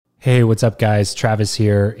Hey, what's up, guys? Travis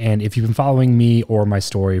here. And if you've been following me or my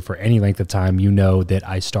story for any length of time, you know that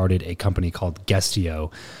I started a company called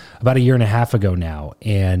Guestio about a year and a half ago now.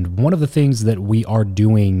 And one of the things that we are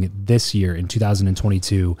doing this year in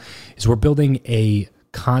 2022 is we're building a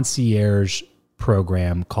concierge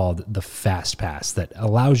program called the Fast Pass that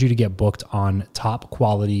allows you to get booked on top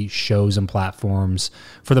quality shows and platforms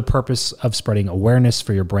for the purpose of spreading awareness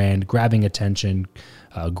for your brand, grabbing attention,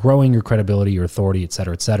 growing your credibility, your authority, et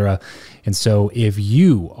cetera, et cetera. And so if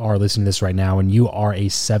you are listening to this right now and you are a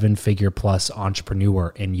 7-figure plus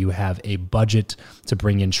entrepreneur and you have a budget to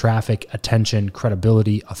bring in traffic, attention,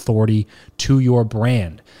 credibility, authority to your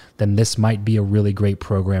brand, then this might be a really great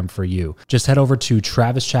program for you. Just head over to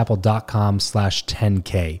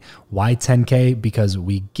travischappell.com/10K. Why 10K? Because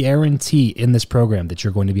we guarantee in this program that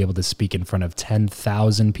you're going to be able to speak in front of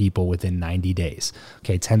 10,000 people within 90 days.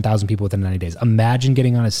 Okay, 10,000 people within 90 days. Imagine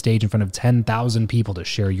getting on a stage in front of 10,000 people to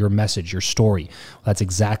share your message, your story. Well, that's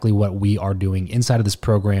exactly what we are doing inside of this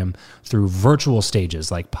program through virtual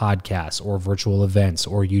stages like podcasts or virtual events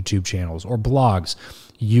or YouTube channels or blogs.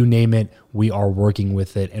 You name it, we are working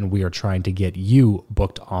with it, and we are trying to get you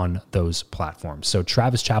booked on those platforms. So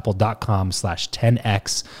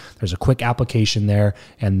travischappell.com/10X. There's a quick application there,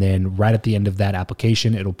 and then right at the end of that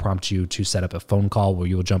application, it'll prompt you to set up a phone call where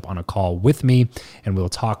you'll jump on a call with me, and we'll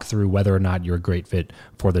talk through whether or not you're a great fit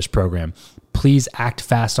for this program. Please act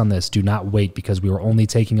fast on this. Do not wait, because we are only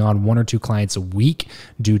taking on 1 or 2 clients a week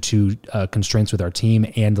due to constraints with our team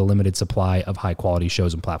and the limited supply of high quality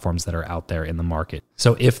shows and platforms that are out there in the market.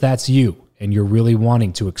 So if that's you and you're really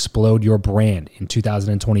wanting to explode your brand in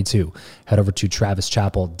 2022, head over to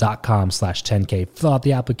travischappell.com/10K, fill out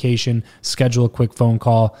the application, schedule a quick phone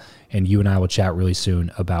call, and you and I will chat really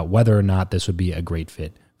soon about whether or not this would be a great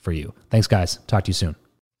fit for you. Thanks, guys. Talk to you soon.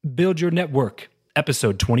 Build Your Network,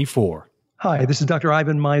 episode 24. Hi, this is Dr.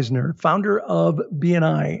 Ivan Meisner, founder of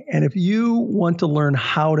BNI. And if you want to learn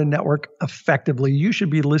how to network effectively, you should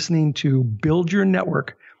be listening to Build Your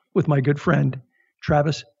Network with my good friend,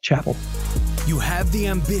 Travis Chappell. You have the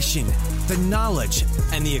ambition, the knowledge,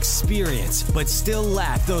 and the experience, but still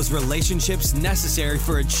lack those relationships necessary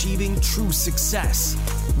for achieving true success.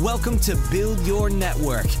 Welcome to Build Your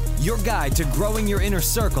Network, your guide to growing your inner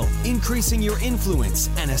circle, increasing your influence,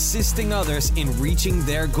 and assisting others in reaching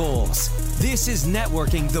their goals. This is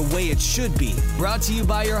networking the way it should be. Brought to you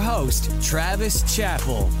by your host, Travis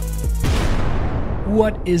Chappell.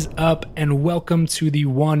 What is up, and welcome to the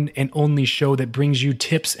one and only show that brings you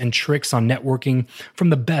tips and tricks on networking from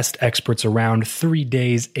the best experts around 3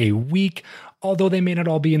 days a week. Although they may not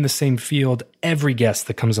all be in the same field, every guest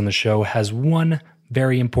that comes on the show has one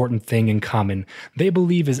very important thing in common. They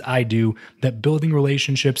believe, as I do, that building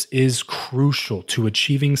relationships is crucial to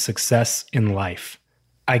achieving success in life.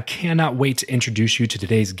 I cannot wait to introduce you to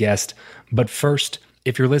today's guest, but first,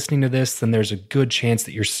 if you're listening to this, then there's a good chance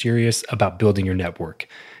that you're serious about building your network.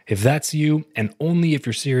 If that's you, and only if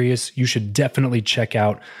you're serious, you should definitely check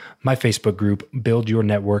out my Facebook group, Build Your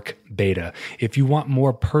Network Beta. If you want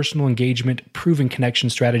more personal engagement, proven connection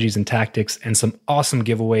strategies and tactics, and some awesome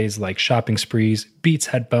giveaways like shopping sprees, Beats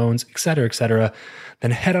headphones, etc.,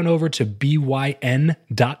 then head on over to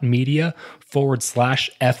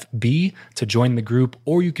byn.media/FB to join the group,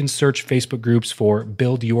 or you can search Facebook groups for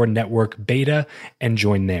Build Your Network Beta and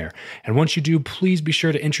join there. And once you do, please be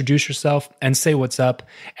sure to introduce yourself and say what's up,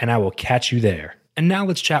 and I will catch you there. And now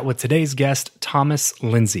let's chat with today's guest, Thomas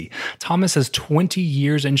Lindsay. Thomas has 20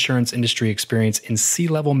 years insurance industry experience in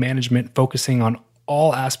C-level management, focusing on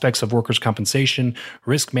all aspects of workers' compensation,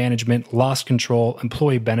 risk management, loss control,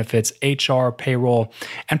 employee benefits, HR, payroll,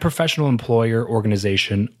 and professional employer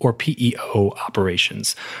organization, or PEO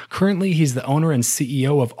operations. Currently, he's the owner and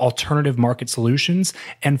CEO of Alternative Market Solutions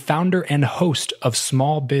and founder and host of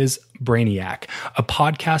Small Biz Brainiac, a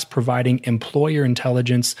podcast providing employer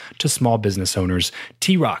intelligence to small business owners.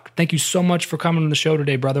 T-Rock, thank you so much for coming on the show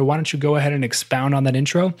today, brother. Why don't you go ahead and expound on that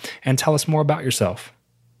intro and tell us more about yourself?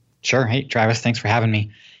 Sure. Hey, Travis, thanks for having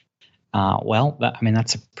me.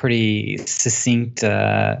 That's a pretty succinct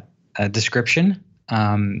description.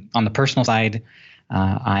 On the personal side,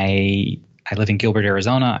 I live in Gilbert,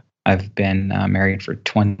 Arizona. I've been married for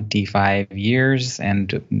 25 years,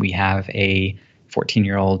 and we have a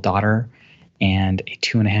 14-year-old daughter and a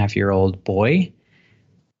 2.5-year-old boy.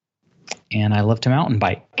 And I love to mountain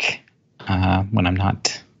bike when I'm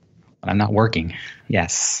not working.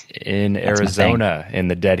 Yes. In Arizona, in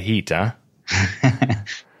the dead heat, huh?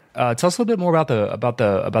 Tell us a little bit more about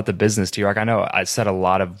the business, T-Rock. I know I said a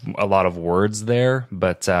lot of words there,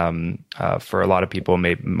 but for a lot of people,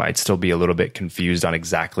 might still be a little bit confused on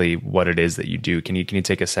exactly what it is that you do. Can you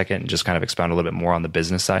take a second and just kind of expound a little bit more on the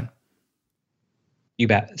business side? You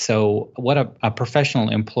bet. So what a professional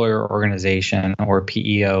employer organization, or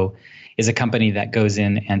PEO, is a company that goes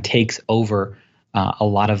in and takes over a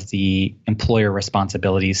lot of the employer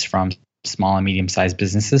responsibilities from small and medium-sized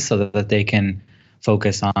businesses so that they can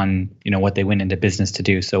focus on, what they went into business to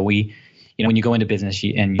do. So when you go into business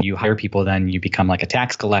and you hire people, then you become like a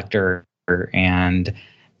tax collector, and,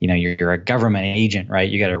 you're a government agent, right?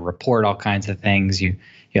 You got to report all kinds of things. You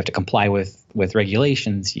have to comply with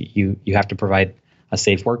regulations. You have to provide a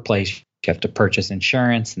safe workplace. You have to purchase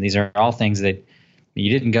insurance. And these are all things that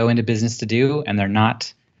you didn't go into business to do, and they're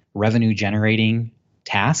not revenue generating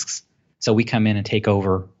tasks. So we come in and take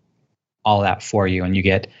over all that for you, and you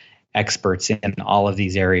get experts in all of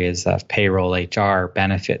these areas of payroll, HR,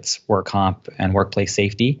 benefits, work comp, and workplace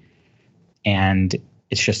safety. And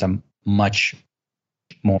it's just a much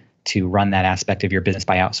more to run that aspect of your business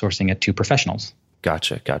by outsourcing it to professionals.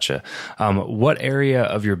 Gotcha. What area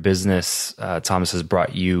of your business, Thomas, has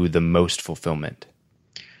brought you the most fulfillment?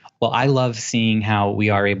 Well, I love seeing how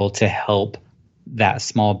we are able to help that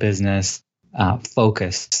small business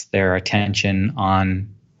focus their attention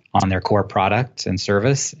on their core product and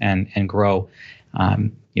service and grow.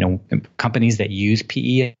 Companies that use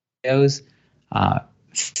PEOs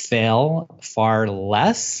fail far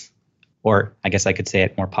less, or I guess I could say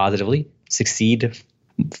it more positively, succeed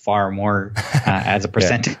far more as a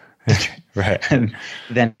percentage right.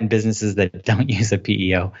 than businesses that don't use a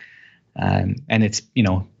PEO. And it's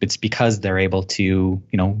because they're able to,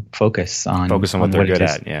 focus on what they're good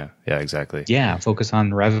at. Yeah, exactly. Yeah. Focus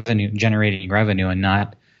on generating revenue, and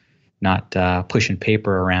not pushing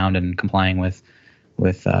paper around and complying with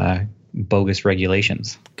bogus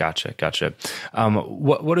regulations. Gotcha.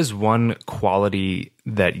 What is one quality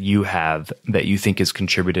that you have that you think has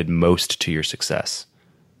contributed most to your success?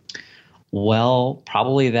 Well,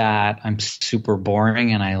 probably that I'm super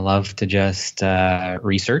boring and I love to just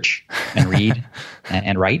research and read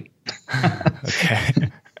and write. Okay.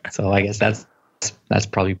 So I guess that's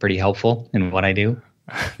probably pretty helpful in what I do.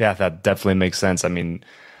 Yeah, that definitely makes sense. I mean,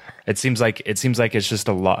 it seems like it's just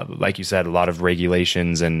a lot, like you said, a lot of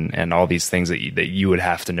regulations and all these things that you would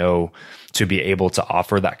have to know to be able to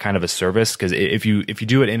offer that kind of a service. Because if you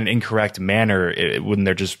do it in an incorrect manner, wouldn't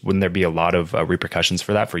there be a lot of repercussions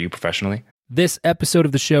for that for you professionally? This episode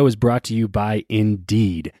of the show is brought to you by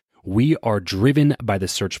Indeed. We are driven by the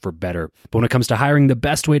search for better. But when it comes to hiring, the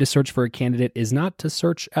best way to search for a candidate is not to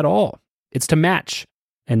search at all. It's to match,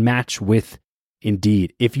 and match with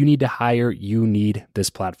Indeed. If you need to hire, you need this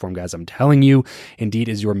platform, guys. I'm telling you, Indeed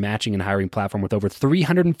is your matching and hiring platform with over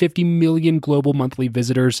 350 million global monthly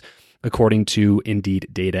visitors, according to Indeed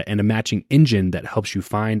data, and a matching engine that helps you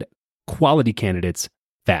find quality candidates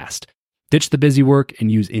fast. Ditch the busy work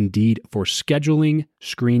and use Indeed for scheduling,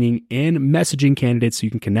 screening, and messaging candidates so you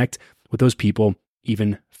can connect with those people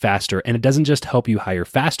even faster. And it doesn't just help you hire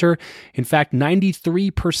faster. In fact,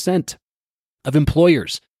 93% of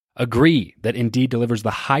employers agree that Indeed delivers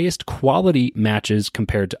the highest quality matches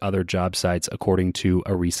compared to other job sites, according to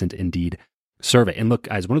a recent Indeed survey. And look,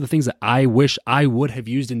 guys, one of the things that I wish I would have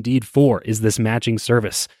used Indeed for is this matching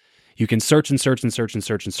service. You can search and search and search and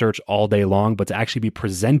search and search all day long, but to actually be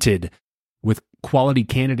presented with quality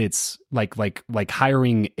candidates, like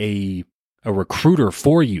hiring a recruiter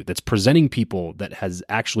for you that's presenting people that has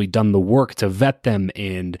actually done the work to vet them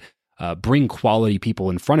and bring quality people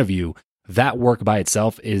in front of you. That work by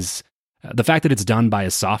itself is the fact that it's done by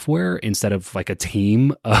a software instead of like a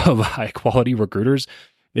team of high quality recruiters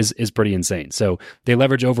is pretty insane. So they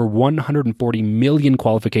leverage over 140 million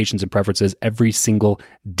qualifications and preferences every single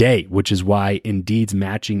day, which is why Indeed's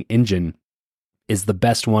matching engine is the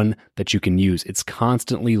best one that you can use. It's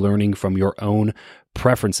constantly learning from your own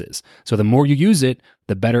preferences. So the more you use it,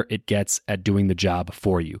 the better it gets at doing the job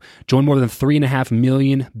for you. Join more than 3.5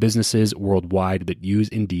 million businesses worldwide that use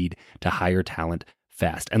Indeed to hire talent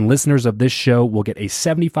fast. And listeners of this show will get a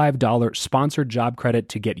 $75 sponsored job credit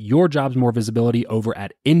to get your jobs more visibility over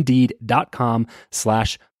at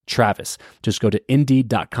Indeed.com/Travis. Just go to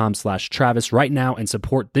Indeed.com/Travis right now and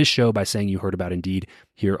support this show by saying you heard about Indeed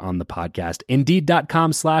here on the podcast.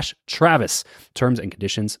 Indeed.com/Travis. Terms and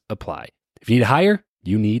conditions apply. If you need to hire,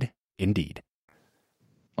 you need Indeed.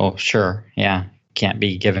 Oh, sure. Yeah. Can't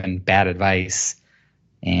be given bad advice.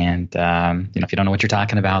 And, if you don't know what you're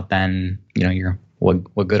talking about, then, you're,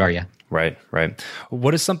 what good are you? Right, right.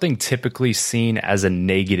 What is something typically seen as a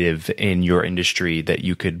negative in your industry that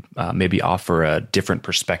you could maybe offer a different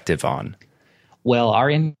perspective on? Well, our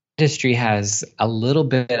industry has a little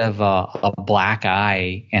bit of a black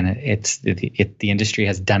eye, and the industry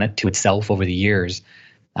has done it to itself over the years.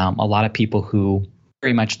 A lot of people who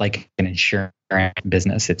very much like an insurance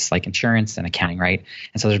business, it's like insurance and accounting, right?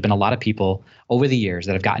 And so there's been a lot of people over the years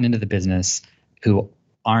that have gotten into the business who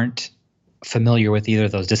aren't familiar with either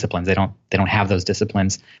of those disciplines. They don't have those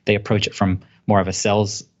disciplines. They approach it from more of a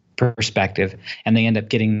sales perspective, and they end up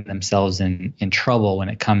getting themselves in trouble when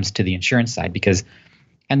it comes to the insurance side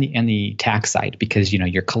and the tax side, because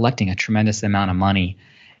you're collecting a tremendous amount of money,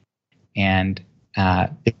 and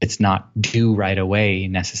it's not due right away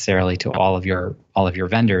necessarily to all of your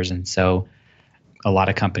vendors. And so a lot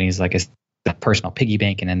of companies, like a personal piggy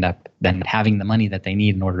bank, can end up then having the money that they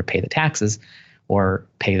need in order to pay the taxes or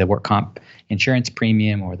pay the work comp insurance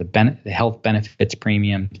premium or the health benefits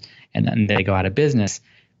premium, and then they go out of business.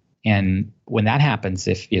 And when that happens,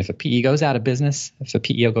 if a PE goes out of business, if a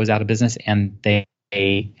PEO goes out of business and they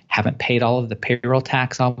haven't paid all of the payroll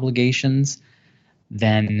tax obligations,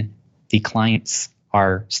 then the clients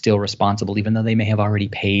are still responsible, even though they may have already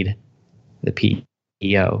paid the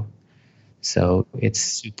PEO. So it's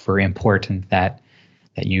super important that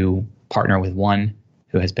you partner with one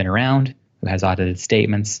who has been around, who has audited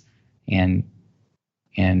statements, and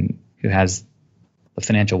who has the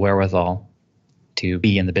financial wherewithal to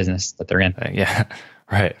be in the business that they're in. Yeah,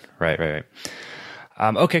 right.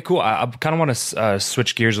 Okay, cool. I kind of want to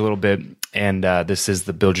switch gears a little bit, and this is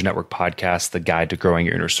the Build Your Network podcast, the guide to growing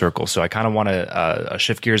your inner circle. So I kind of want to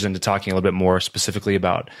shift gears into talking a little bit more specifically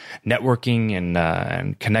about networking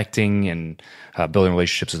and connecting and building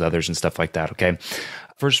relationships with others and stuff like that. Okay.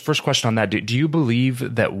 First question on that. Do you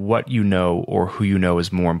believe that what you know or who you know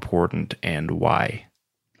is more important, and why?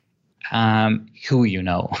 Who you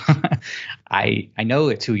know. I know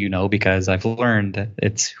it's who you know because I've learned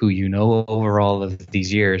it's who you know over all of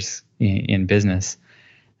these years in business.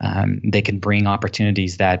 They can bring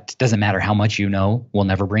opportunities that doesn't matter how much you know will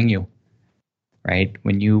never bring you, right?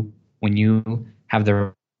 When you have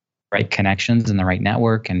the right connections and the right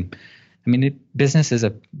network, and business is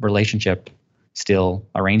a relationship still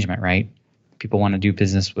arrangement, right? People want to do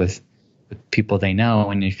business with people they know,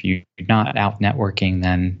 and if you're not out networking,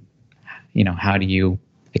 then how do you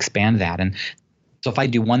expand that? And so if I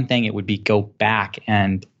do one thing, it would be go back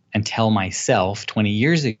and tell myself 20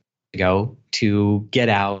 years ago to get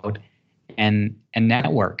out and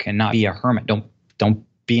network and not be a hermit. Don't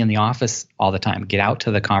be in the office all the time. Get out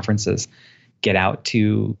to the conferences, get out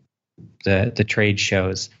to the trade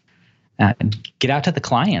shows, and get out to the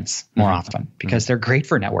clients more often, because they're great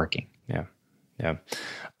for networking. Yeah.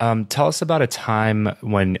 Tell us about a time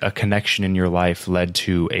when a connection in your life led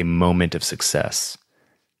to a moment of success.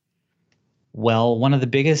 Well, one of the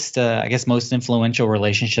biggest, most influential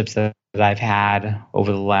relationships that I've had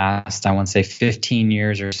over the last, I want to say 15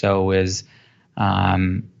 years or so is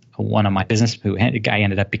one of my guy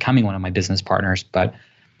ended up becoming one of my business partners, but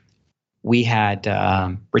we had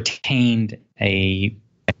retained an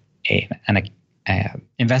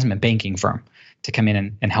investment banking firm to come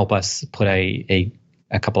in and help us put a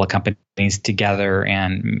couple of companies together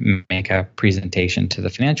and make a presentation to the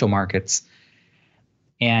financial markets.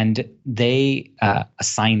 And they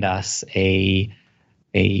assigned us a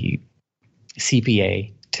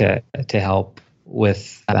CPA to help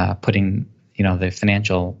with putting the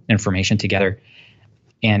financial information together.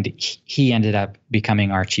 And he ended up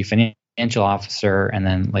becoming our chief financial officer, and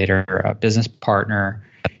then later a business partner.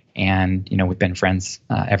 And we've been friends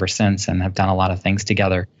ever since, and have done a lot of things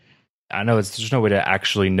together. I know there's no way to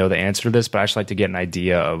actually know the answer to this, but I just like to get an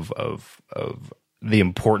idea of the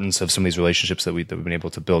importance of some of these relationships that we've been able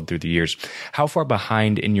to build through the years. How far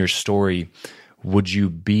behind in your story would you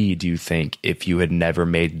be, do you think, if you had never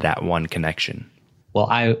made that one connection? Well,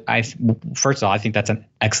 I first of all, I think that's an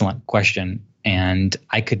excellent question, and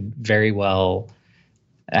I could very well,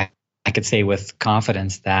 I could say with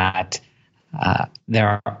confidence that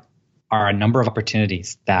there are a number of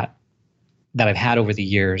opportunities that I've had over the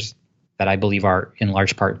years that I believe are in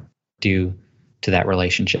large part due to that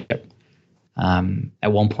relationship.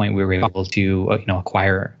 At one point, we were able to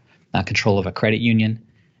acquire control of a credit union.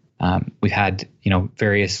 We've had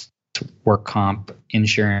various work comp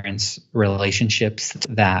insurance relationships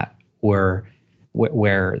that were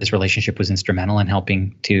where this relationship was instrumental in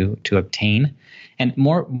helping to obtain, and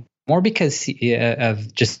more because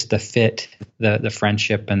of just the fit, the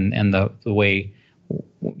friendship, and the way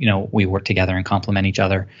we work together and complement each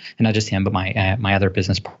other, and not just him, but my other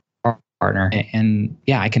business partner. And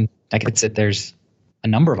yeah, I can sit. There's a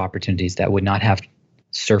number of opportunities that would not have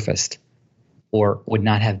surfaced, or would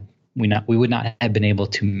not have we would not have been able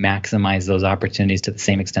to maximize those opportunities to the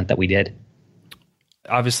same extent that we did.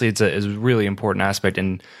 Obviously, it's a really important aspect.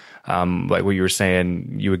 And like what you were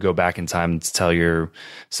saying, you would go back in time to tell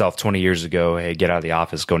yourself 20 years ago, hey, get out of the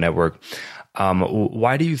office, go network.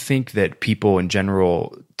 Why do you think that people in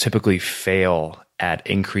general typically fail at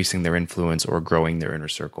increasing their influence or growing their inner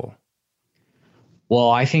circle? Well,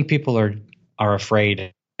 I think people are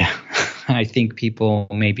afraid. I think people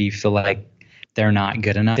maybe feel like they're not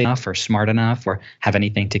good enough or smart enough or have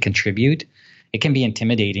anything to contribute. It can be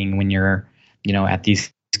intimidating when you're, at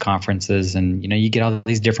these conferences and, you get all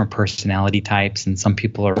these different personality types, and some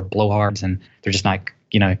people are blowhards and they're just not,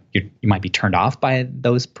 you might be turned off by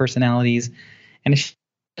those personalities. And if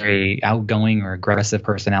you're very outgoing or aggressive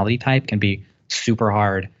personality type, can be super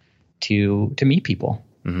hard to meet people.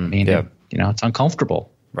 Mm-hmm. I mean, yeah. It's uncomfortable.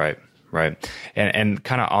 Right. And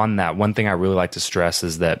kind of on that, one thing I really like to stress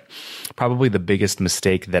is that probably the biggest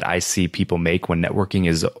mistake that I see people make when networking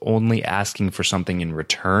is only asking for something in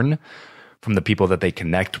return from the people that they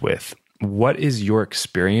connect with. What is your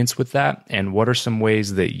experience with that? And what are some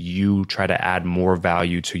ways that you try to add more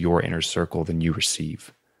value to your inner circle than you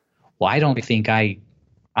receive? Well, I don't think I'm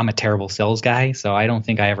a terrible sales guy, so I don't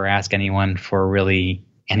think I ever ask anyone for really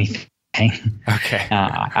anything. Okay.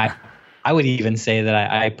 I would even say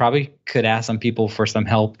that I probably could ask some people for some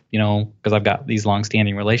help, because I've got these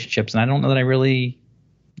long-standing relationships, and I don't know that I really,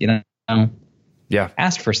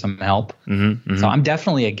 asked for some help. Mm-hmm. So I'm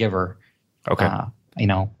definitely a giver. Okay.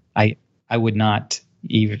 I would not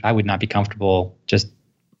be comfortable just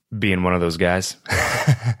being one of those guys.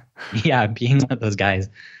 Yeah, being one of those guys.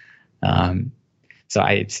 To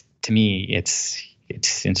me,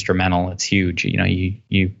 it's instrumental. It's huge.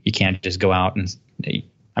 You can't just go out and.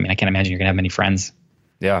 I can't imagine you're gonna have many friends.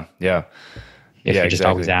 Yeah. If you're just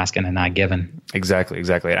always asking and not giving. Exactly.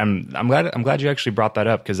 I'm glad you actually brought that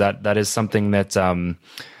up, because that is something that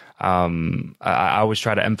I always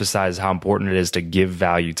try to emphasize how important it is to give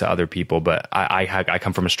value to other people. But I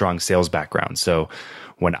come from a strong sales background, so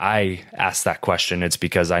when I ask that question, it's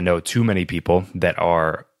because I know too many people that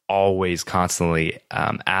are always constantly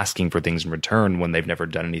asking for things in return when they've never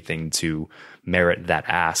done anything to merit that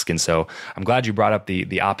ask. And so I'm glad you brought up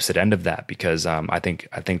the opposite end of that, because I think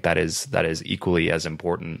that is equally as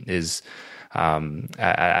important, is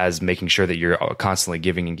as making sure that you're constantly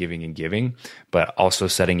giving and giving and giving, but also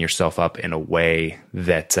setting yourself up in a way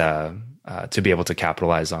that to be able to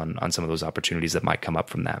capitalize on some of those opportunities that might come up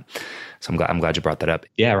from that. So I'm glad you brought that up.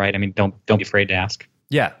 Yeah, right. I mean, don't be afraid to ask.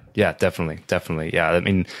 Yeah, definitely. Yeah, I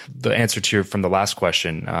mean, the answer from the last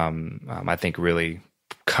question, I think really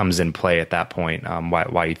comes in play at that point.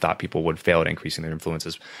 Why you thought people would fail at increasing their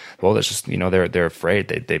influences? Well, it's just they're afraid.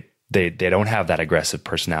 They don't have that aggressive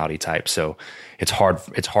personality type, so it's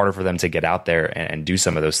harder for them to get out there and do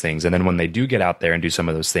some of those things. And then when they do get out there and do some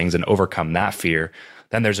of those things and overcome that fear,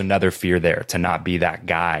 then there's another fear there to not be that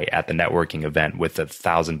guy at the networking event with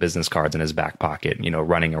 1,000 business cards in his back pocket,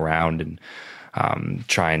 running around and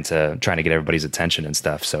trying to get everybody's attention and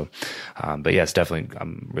stuff. So, but yes, definitely,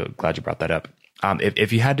 I'm really glad you brought that up.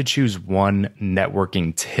 If you had to choose one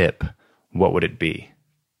networking tip, what would it be?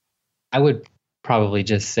 I would probably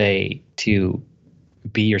just say to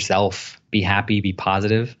be yourself, be happy, be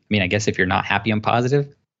positive. I mean, I guess if you're not happy and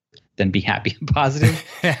positive, then be happy and positive,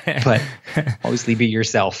 but mostly be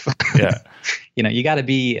yourself. Yeah. You got to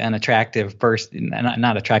be an attractive person,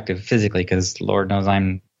 not attractive physically, because Lord knows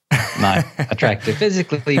I'm not attractive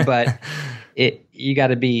physically, but you got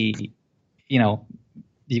to be,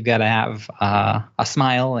 you've got to have a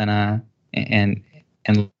smile and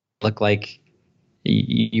look like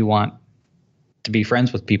you want to be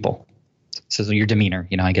friends with people. So your demeanor,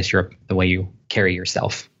 I guess the way you carry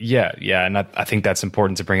yourself. Yeah. And I think that's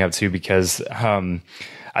important to bring up too, because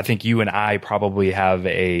I think you and I probably have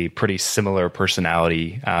a pretty similar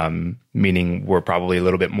personality, meaning we're probably a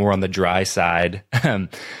little bit more on the dry side.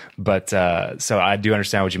 But so I do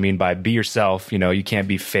understand what you mean by be yourself. You can't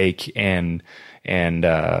be fake and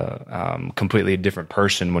completely a different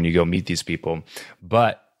person when you go meet these people.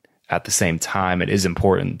 But at the same time, it is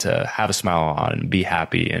important to have a smile on and be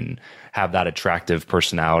happy and have that attractive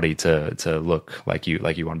personality to look like you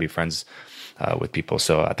want to be friends with people.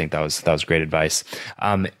 So I think that was great advice.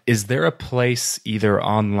 Is there a place either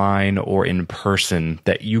online or in person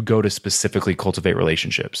that you go to specifically cultivate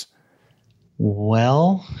relationships?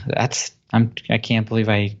 Well, I can't believe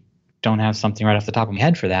I don't have something right off the top of my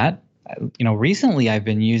head for that. Recently I've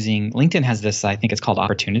been using LinkedIn has this, I think it's called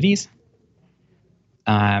Opportunities.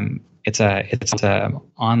 It's a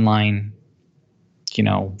online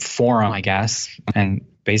forum, I guess. And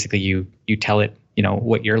basically you tell it,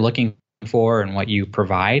 what you're looking for and what you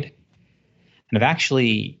provide. And I've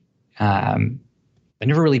actually, I've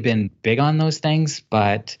never really been big on those things,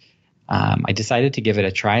 but I decided to give it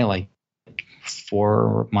a try like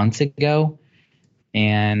 4 months ago.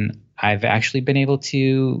 And I've actually been able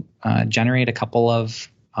to generate a couple of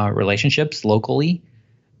relationships locally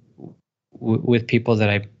with people that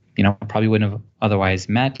I, probably wouldn't have otherwise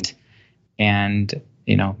met. And,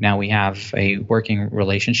 now we have a working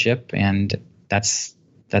relationship, and that's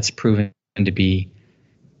proven to be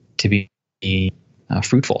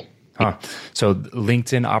fruitful. Huh. So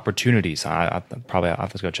LinkedIn opportunities. I'll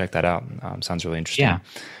have to go check that out. Sounds really interesting. Yeah.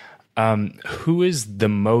 Who is the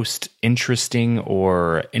most interesting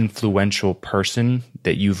or influential person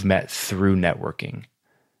that you've met through networking?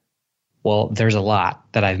 Well, there's a lot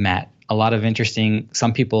that I've met. A lot of interesting.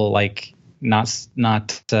 Some people like not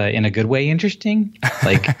in a good way interesting,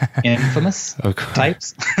 like infamous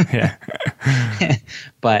types. Yeah.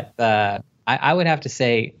 But I would have to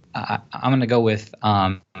say I'm going to go with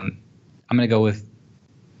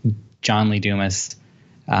John Lee Dumas.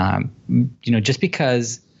 Just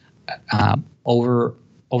because over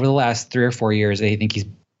the last 3 or 4 years, I think he's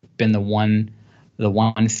been the one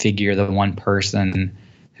figure, the one person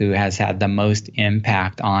who has had the most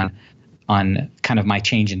impact on kind of my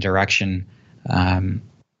change in direction.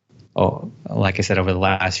 Like I said, over the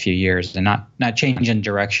last few years, and not change in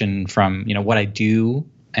direction from what I do,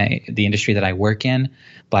 the industry that I work in,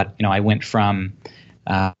 but I went from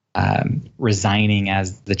resigning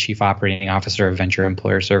as the chief operating officer of Venture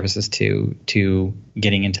Employer Services to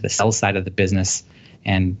getting into the sales side of the business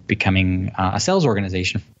and becoming a sales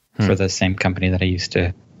organization for the same company that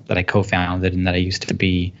I co-founded and that I used to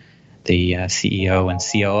be the CEO and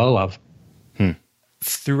COO of.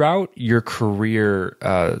 Throughout your career,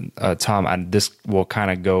 Tom, and this will kind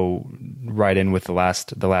of go right in with the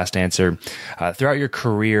last answer. Throughout your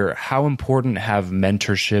career, how important have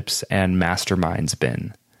mentorships and masterminds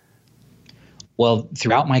been? Well,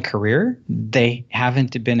 throughout my career, they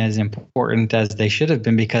haven't been as important as they should have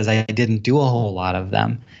been because I didn't do a whole lot of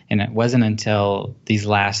them. And it wasn't until these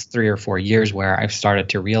last 3 or 4 years where I've started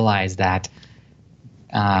to realize that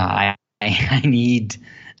I need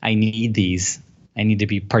these. I need to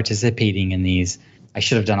be participating in these. I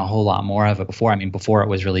should have done a whole lot more of it before. I mean, before it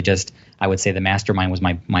was really just, I would say the mastermind was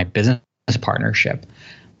my business partnership.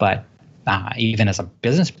 But even as a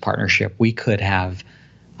business partnership, we could have,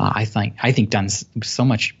 I think done so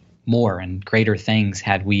much more and greater things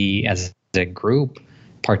had we as a group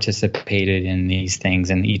participated in these things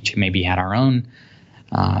and each maybe had our own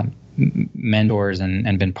mentors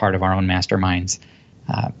and been part of our own masterminds.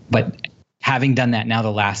 But having done that now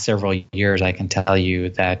the last several years, I can tell you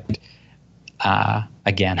that,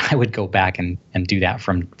 again, I would go back and do that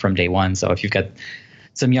from day one. So if you've got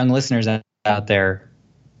some young listeners out there,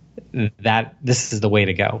 this is the way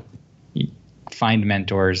to go. Find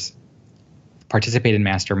mentors, participate in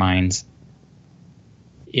masterminds.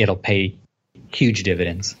 It'll pay huge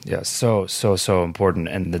dividends. Yeah, so important,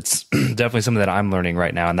 and it's definitely something that I'm learning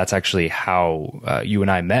right now. And that's actually how you and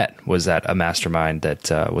I met, was at a mastermind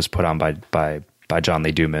that was put on by John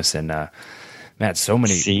Lee Dumas. And man, so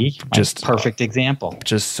many just perfect example.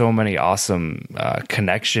 Just so many awesome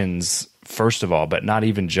connections. First of all, but not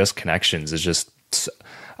even just connections. It's just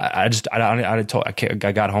I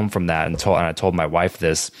got home from that and I told my wife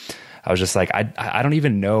this. I was just like, I don't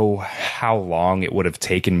even know how long it would have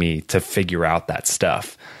taken me to figure out that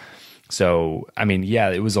stuff. So, I mean, yeah,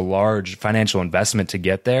 it was a large financial investment to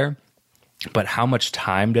get there, but how much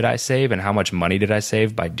time did I save and how much money did I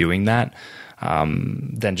save by doing that?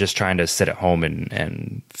 Than just trying to sit at home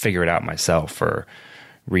and figure it out myself, or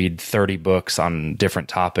read 30 books on different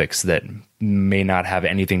topics that may not have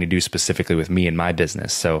anything to do specifically with me and my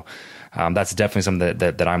business. So, that's definitely something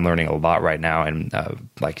that I'm learning a lot right now. And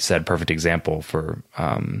like you said, perfect example for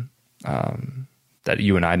that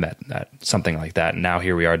you and I met at something like that. And now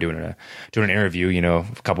here we are doing an interview, a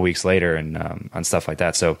couple weeks later and on stuff like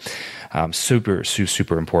that. So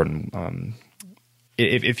super important.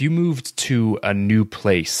 If you moved to a new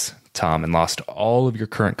place, Tom, and lost all of your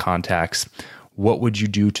current contacts, what would you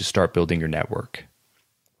do to start building your network?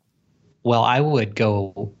 Well, I would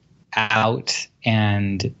go out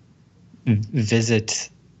and visit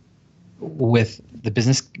with the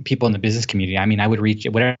business people in the business community. I mean, I would reach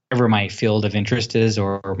whatever my field of interest is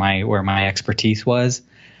or where my expertise was.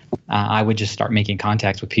 I would just start making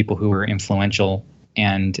contacts with people who were influential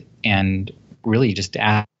and really just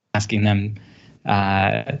asking them,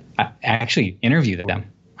 actually interview them.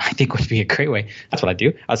 I think would be a great way. That's what I'd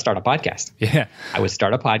do. I'd start a podcast. Yeah. I would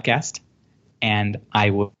start a podcast and I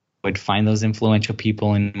would find those influential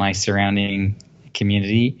people in my surrounding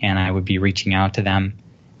community, and I would be reaching out to them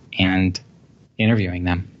and interviewing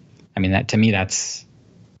them. I mean, that to me, it's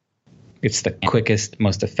the quickest,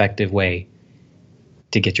 most effective way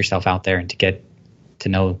to get yourself out there and to get to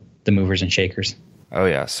know the movers and shakers. Oh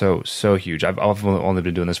yeah, so huge. I've only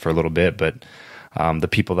been doing this for a little bit, but the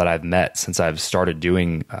people that I've met since I've started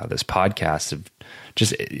doing this podcast have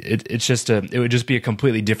just it would just be a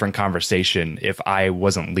completely different conversation if I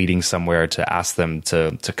wasn't leading somewhere to ask them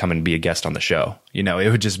to come and be a guest on the show. You know, it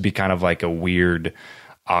would just be kind of like a weird,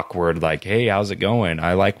 awkward, like, hey, how's it going?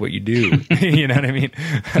 I like what you do. You know what I mean?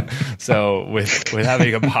 So with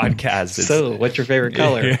having a podcast, so what's your favorite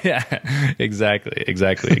color? Yeah, exactly.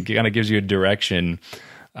 It kind of gives you a direction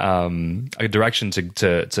to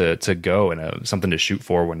go and something to shoot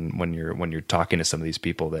for when you're talking to some of these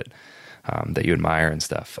people that you admire and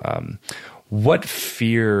stuff. What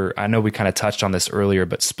fear, I know we kind of touched on this earlier,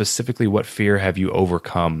 but specifically what fear have you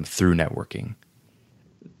overcome through networking?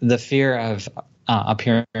 The fear of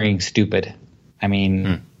appearing stupid. I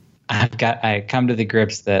mean, I come to the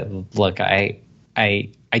grips that, look, I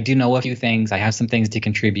do know a few things. I have some things to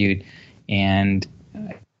contribute, and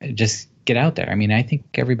just get out there. I mean, I think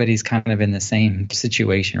everybody's kind of in the same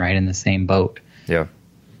situation, right? In the same boat. Yeah.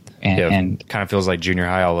 And kind of feels like junior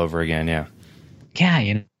high all over again. Yeah. Yeah.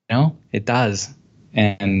 You know, it does.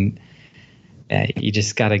 And you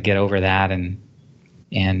just got to get over that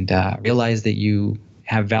and realize that you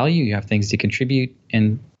have value, you have things to contribute.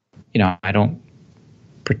 And, you know, I don't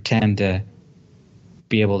pretend to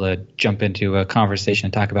be able to jump into a conversation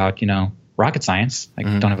and talk about, you know, rocket science. I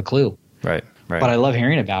don't have a clue. Right. But I love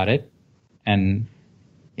hearing about it. And,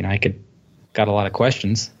 you know, got a lot of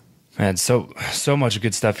questions. Man, so much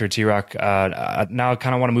good stuff here, T-Rock. Now I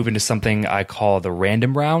kind of want to move into something I call the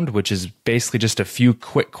random round, which is basically just a few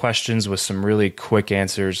quick questions with some really quick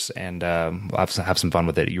answers, and we'll have some fun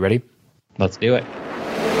with it. You ready? Let's do it.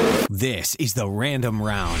 This is the random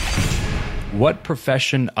round. What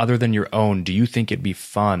profession other than your own do you think it'd be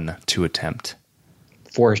fun to attempt?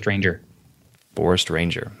 Forest ranger. Forest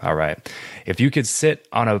ranger. All right. If you could sit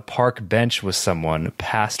on a park bench with someone,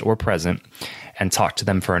 past or present, and talk to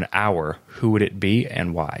them for an hour, who would it be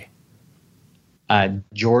and why?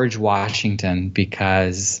 George Washington,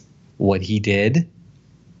 because what he did,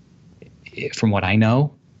 from what I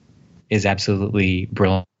know, is absolutely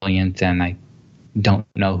brilliant, and I don't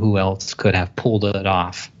know who else could have pulled it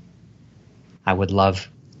off. I would love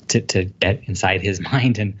to get inside his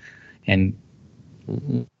mind and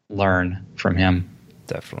learn from him.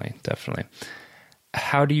 Definitely.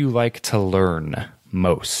 How do you like to learn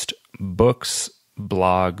most? Books,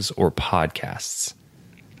 blogs, or podcasts?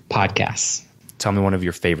 Podcasts. Tell me one of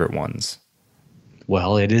your favorite ones.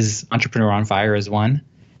 Well, it is Entrepreneur on Fire is one.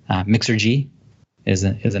 Mixergy is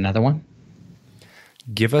another one.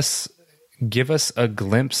 Give us a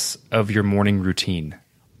glimpse of your morning routine.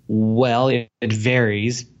 Well, it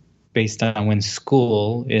varies based on when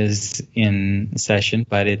school is in session,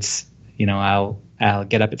 but it's, you know, I'll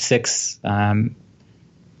get up at 6, have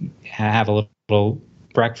a little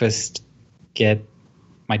breakfast, get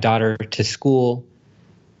my daughter to school,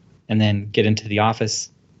 and then get into the office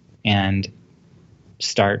and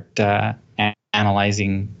start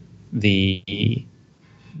analyzing the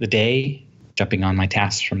day, jumping on my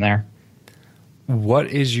tasks from there. What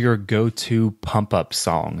is your go-to pump-up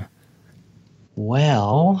song?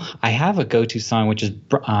 Well, I have a go-to song, which is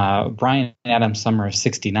Bryan Adams' Summer of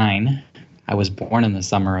 69. I was born in the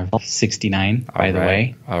summer of 69, by the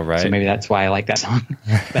way. All right. So maybe that's why I like that song.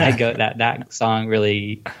 But that song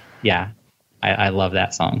really, yeah, I love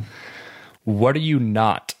that song. What are you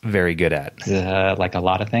not very good at? Like a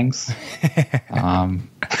lot of things.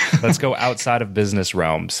 Let's go outside of business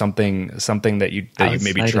realm. Something that you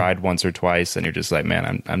maybe tried once or twice, and you're just like,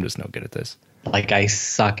 man, I'm just no good at this. Like I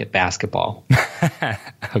suck at basketball.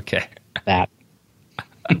 Okay. That.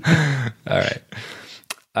 All right.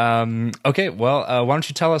 Okay. Well, why don't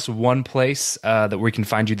you tell us one place that we can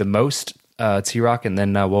find you the most, T-Rock, and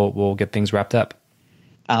then we'll get things wrapped up.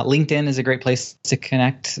 LinkedIn is a great place to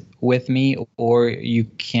connect with me, or you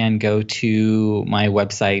can go to my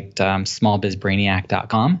website,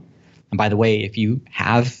 smallbizbrainiac.com. And by the way, if you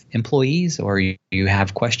have employees or you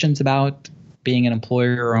have questions about being an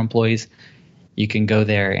employer or employees, you can go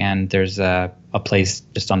there, and there's a place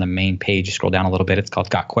just on the main page. Scroll down a little bit. It's called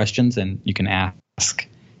Got Questions, and you can ask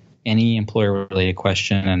any employer-related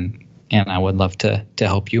question, and I would love to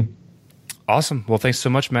help you. Awesome. Well, thanks so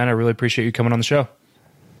much, man. I really appreciate you coming on the show.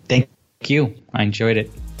 Thank you. I enjoyed it.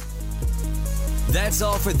 That's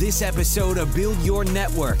all for this episode of Build Your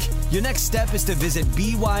Network. Your next step is to visit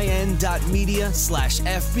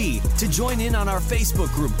byn.media/FB to join in on our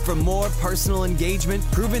Facebook group for more personal engagement,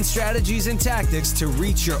 proven strategies, and tactics to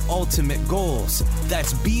reach your ultimate goals.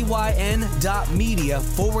 That's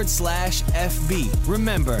byn.media/FB.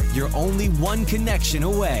 Remember, you're only one connection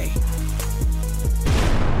away.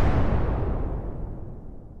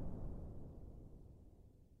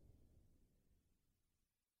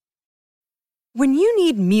 When you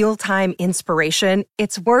need mealtime inspiration,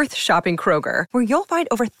 it's worth shopping Kroger, where you'll find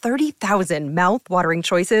over 30,000 mouth-watering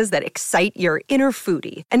choices that excite your inner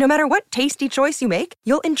foodie. And no matter what tasty choice you make,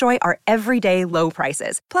 you'll enjoy our everyday low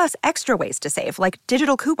prices, plus extra ways to save, like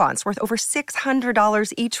digital coupons worth over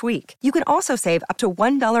 $600 each week. You can also save up to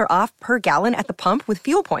 $1 off per gallon at the pump with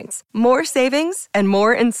fuel points. More savings and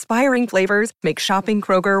more inspiring flavors make shopping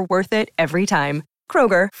Kroger worth it every time.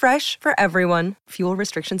 Kroger, fresh for everyone. Fuel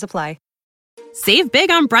restrictions apply. Save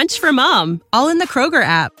big on brunch for mom, all in the Kroger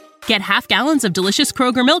app. Get half gallons of delicious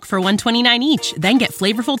Kroger milk for $1.29 each. Then get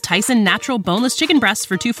flavorful Tyson natural boneless chicken breasts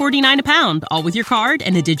for $2.49 a pound, all with your card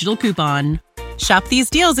and a digital coupon. Shop these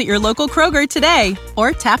deals at your local Kroger today,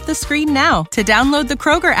 or tap the screen now to download the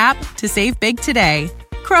Kroger app to save big today.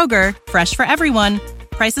 Kroger, fresh for everyone.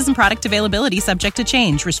 Prices and product availability subject to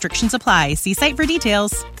change. Restrictions apply. See site for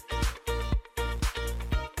details.